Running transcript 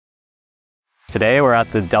Today we're at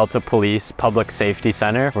the Delta Police Public Safety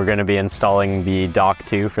Center. We're going to be installing the Dock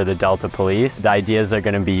 2 for the Delta Police. The idea is they're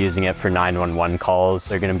going to be using it for 911 calls.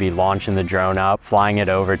 They're going to be launching the drone up, flying it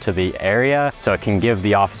over to the area so it can give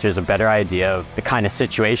the officers a better idea of the kind of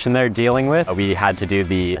situation they're dealing with. We had to do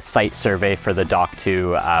the site survey for the Dock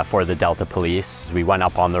 2 for the Delta Police. We went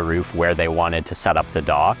up on the roof where they wanted to set up the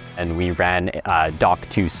dock, and we ran a Dock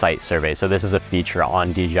 2 site survey. So this is a feature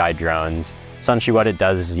on DJI drones. Essentially what it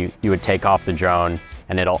does is you would take off the drone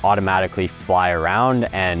and it'll automatically fly around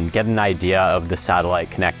and get an idea of the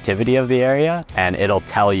satellite connectivity of the area, and it'll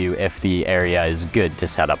tell you if the area is good to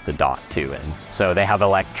set up the Dock 2 in. So they have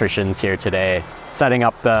electricians here today setting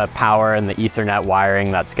up the power and the Ethernet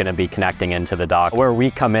wiring that's going to be connecting into the dock. Where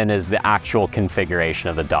we come in is the actual configuration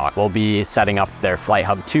of the dock. We'll be setting up their Flight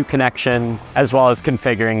Hub 2 connection, as well as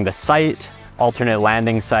configuring the site, alternate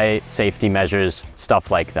landing site, safety measures,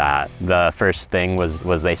 stuff like that. The first thing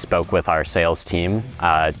was they spoke with our sales team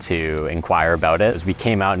to inquire about it. As we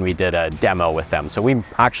came out and we did a demo with them. So we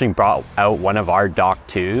actually brought out one of our Dock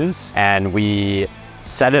 2s and we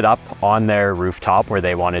set it up on their rooftop where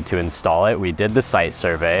they wanted to install it. We did the site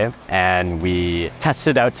survey and we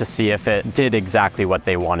tested out to see if it did exactly what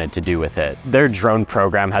they wanted to do with it. Their drone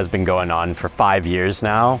program has been going on for 5 years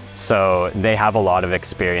now, so they have a lot of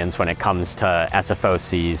experience when it comes to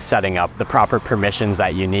SFOCs, setting up the proper permissions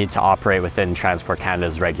that you need to operate within Transport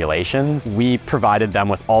Canada's regulations. We provided them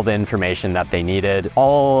with all the information that they needed.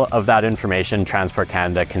 All of that information Transport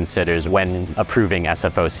Canada considers when approving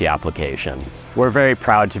SFOC applications. We're very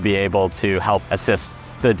proud to be able to help assist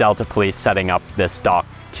the Delta Police setting up this Dock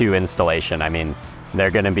 2 installation. I mean, they're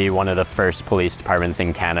going to be one of the first police departments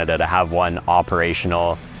in Canada to have one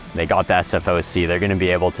operational. They got the SFOC. They're going to be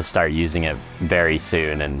able to start using it very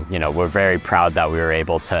soon. And, you know, we're very proud that we were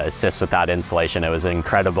able to assist with that installation. It was an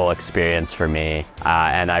incredible experience for me.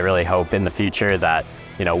 And I really hope in the future that,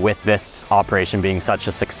 you know, with this operation being such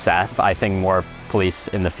a success, I think more police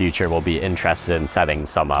in the future will be interested in setting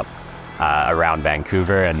some up around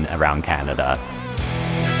Vancouver and around Canada.